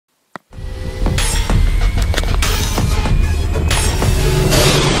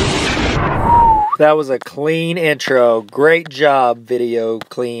That was a clean intro. Great job, video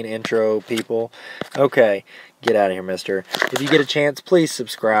clean intro, people. Okay, get out of here, mister. If you get a chance, please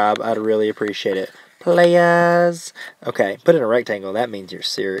subscribe. I'd really appreciate it. Players. Okay, put in a rectangle. That means you're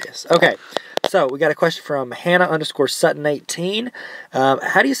serious. Okay, so we got a question from Hannah_Sutton18.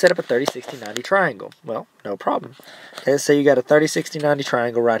 How do you set up a 30, 60, 90 triangle? Well, no problem. Okay, so you got a 30, 60, 90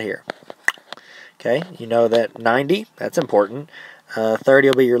 triangle right here. Okay, you know that 90, that's important. 30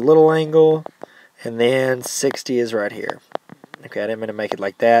 will be your little angle, and then 60 is right here. Okay, I didn't mean to make it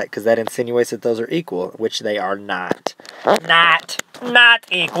like that because that insinuates that those are equal, which they are not. Not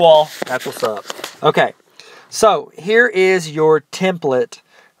equal. That's what's up. Okay, so here is your template,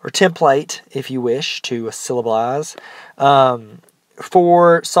 or template, if you wish to syllabalize,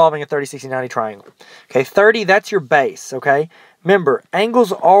 for solving a 30, 60, 90 triangle. Okay, 30, that's your base, okay? Remember,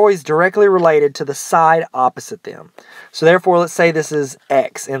 angles are always directly related to the side opposite them. So therefore, let's say this is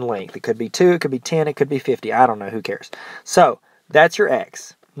x in length. It could be 2, it could be 10, it could be 50. I don't know, who cares? So that's your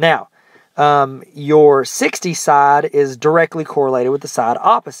x. Now, your 60 side is directly correlated with the side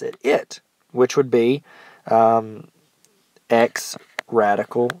opposite it, which would be x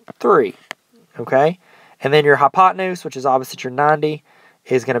radical 3. Okay? And then your hypotenuse, which is opposite your 90,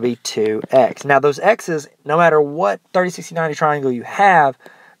 is going to be 2x. Now, those x's, no matter what 30, 60, 90 triangle you have,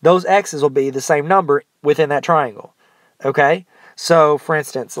 those x's will be the same number within that triangle. Okay? So, for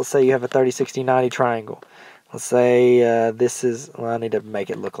instance, let's say you have a 30, 60, 90 triangle. Let's say this is, well, I need to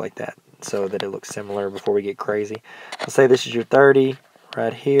make it look like that so that it looks similar before we get crazy. Let's say this is your 30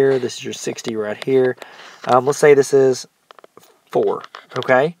 right here. This is your 60 right here. Let's say this is 4.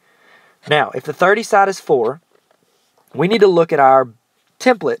 Okay? Now, if the 30 side is 4, we need to look at our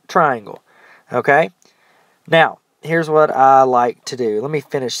template triangle. Okay? Now, here's what I like to do. Let me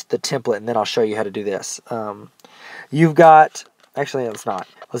finish the template and then I'll show you how to do this. You've got, actually, let's not.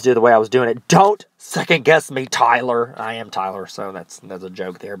 Let's do it the way I was doing it. Don't second guess me, Tyler. I am Tyler, so that's a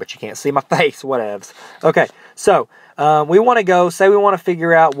joke there, but you can't see my face. Whatevs. Okay, so we want to go, say we want to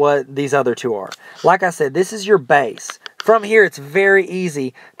figure out what these other two are. Like I said, this is your base. From here, it's very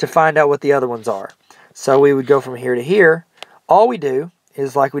easy to find out what the other ones are. So we would go from here to here. All we do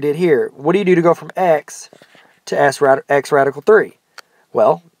is like we did here. What do you do to go from x to x radical 3?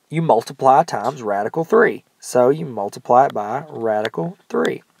 Well, you multiply times radical 3. So you multiply it by radical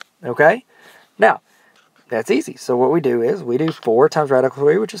 3. Okay? Now, that's easy. So what we do is we do 4 times radical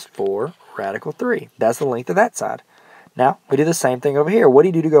 3, which is 4 radical 3. That's the length of that side. Now, we do the same thing over here. What do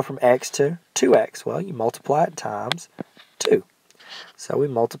you do to go from x to 2x? Well, you multiply it times 2. So we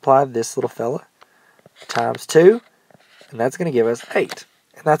multiply this little fella times 2, and that's going to give us 8.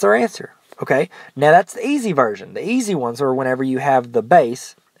 And that's our answer. Okay? Now, that's the easy version. The easy ones are whenever you have the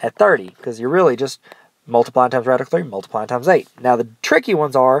base at 30, because you're really just multiplying times radical 3, multiplying times 8. Now, the tricky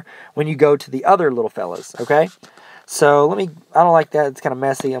ones are when you go to the other little fellas. Okay? So, I don't like that. It's kind of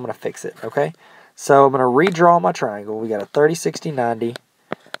messy. I'm going to fix it. Okay? So, I'm going to redraw my triangle. We got a 30, 60, 90.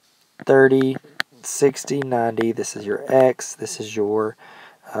 30, 60, 90. This is your x. This is your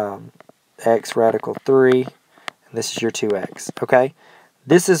x radical 3. And this is your 2x. Okay?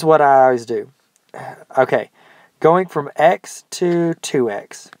 This is what I always do. Okay. Going from x to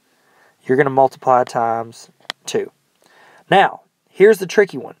 2x, you're going to multiply times 2. Now, here's the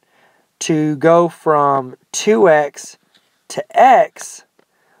tricky one. To go from 2x to x,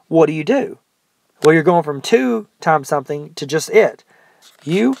 what do you do? Well, you're going from 2 times something to just it.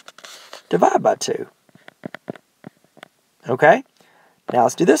 You divide by 2. Okay? Now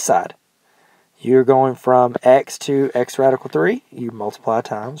let's do this side. You're going from x to x radical 3. You multiply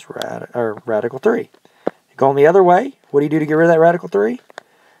times radical 3. You're going the other way. What do you do to get rid of that radical 3?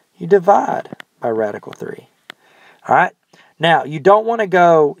 You divide by radical 3. All right? Now, you don't want to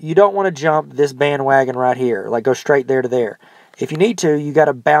jump this bandwagon right here, like go straight there to there. If you need to, you got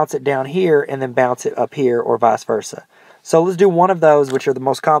to bounce it down here and then bounce it up here or vice versa. So let's do one of those, which are the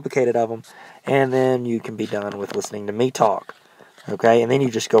most complicated of them, and then you can be done with listening to me talk. Okay? And then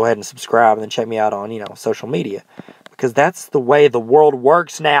you just go ahead and subscribe and then check me out on, social media. Because that's the way the world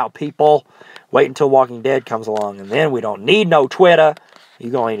works now, people. Wait until Walking Dead comes along, and then we don't need no Twitter.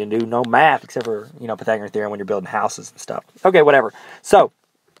 You're going to do no math except for, Pythagorean theorem when you're building houses and stuff. Okay, whatever. So,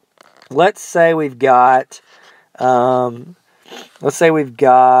 let's say we've got, let's say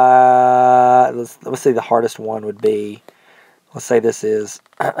the hardest one would be, let's say this is,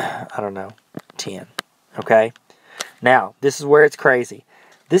 I don't know, 10. Okay? Now, this is where it's crazy.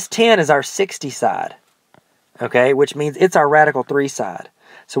 This 10 is our 60 side. Okay? Which means it's our radical 3 side.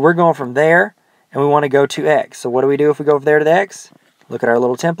 So we're going from there, and we want to go to x. So what do we do if we go from there to the x? Look at our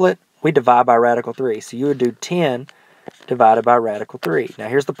little template. We divide by radical 3. So you would do 10 divided by radical 3. Now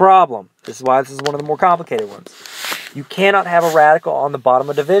here's the problem. This is why this is one of the more complicated ones. You cannot have a radical on the bottom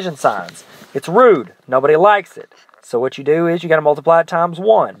of division signs. It's rude. Nobody likes it. So what you do is you got to multiply it times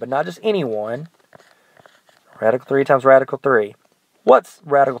 1, but not just any 1. Radical 3 times radical 3. What's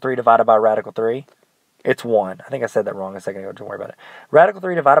radical 3 divided by radical 3? It's 1. I think I said that wrong a second ago. Don't worry about it. Radical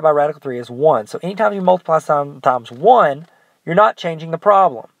 3 divided by radical 3 is 1. So anytime you multiply times 1, you're not changing the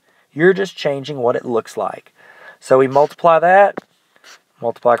problem. You're just changing what it looks like. So we multiply that.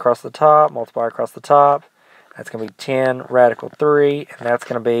 Multiply across the top. Multiply across the top. That's going to be 10 radical 3. And that's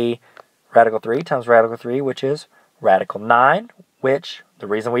going to be radical 3 times radical 3, which is radical 9. Which, the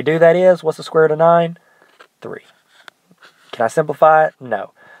reason we do that is, what's the square root of 9? 3. Can I simplify it?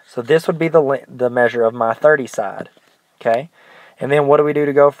 No. So this would be the measure of my 30 side. Okay? And then what do we do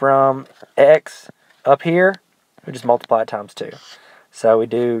to go from x up here? We just multiply it times 2. So we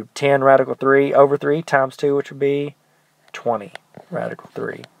do 10 radical 3 over 3 times 2, which would be 20 radical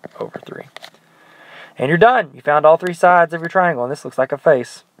 3 over 3. And you're done. You found all 3 sides of your triangle, and this looks like a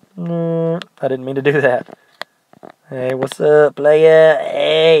face. I didn't mean to do that. Hey, what's up, playa?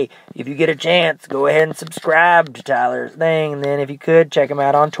 Hey, if you get a chance, go ahead and subscribe to Tyler's thing. And then if you could, check him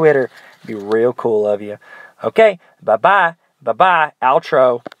out on Twitter. It'd be real cool of you. Okay, bye-bye. Bye-bye.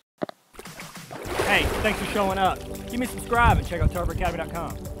 Outro. Hey, thanks for showing up. Give me a subscribe and check out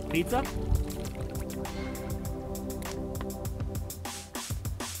tarveracademy.com. Pizza?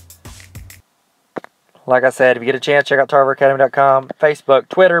 Like I said, if you get a chance, check out tarveracademy.com, Facebook,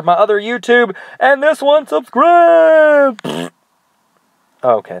 Twitter, my other YouTube, and this one, subscribe!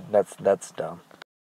 Okay, that's dumb.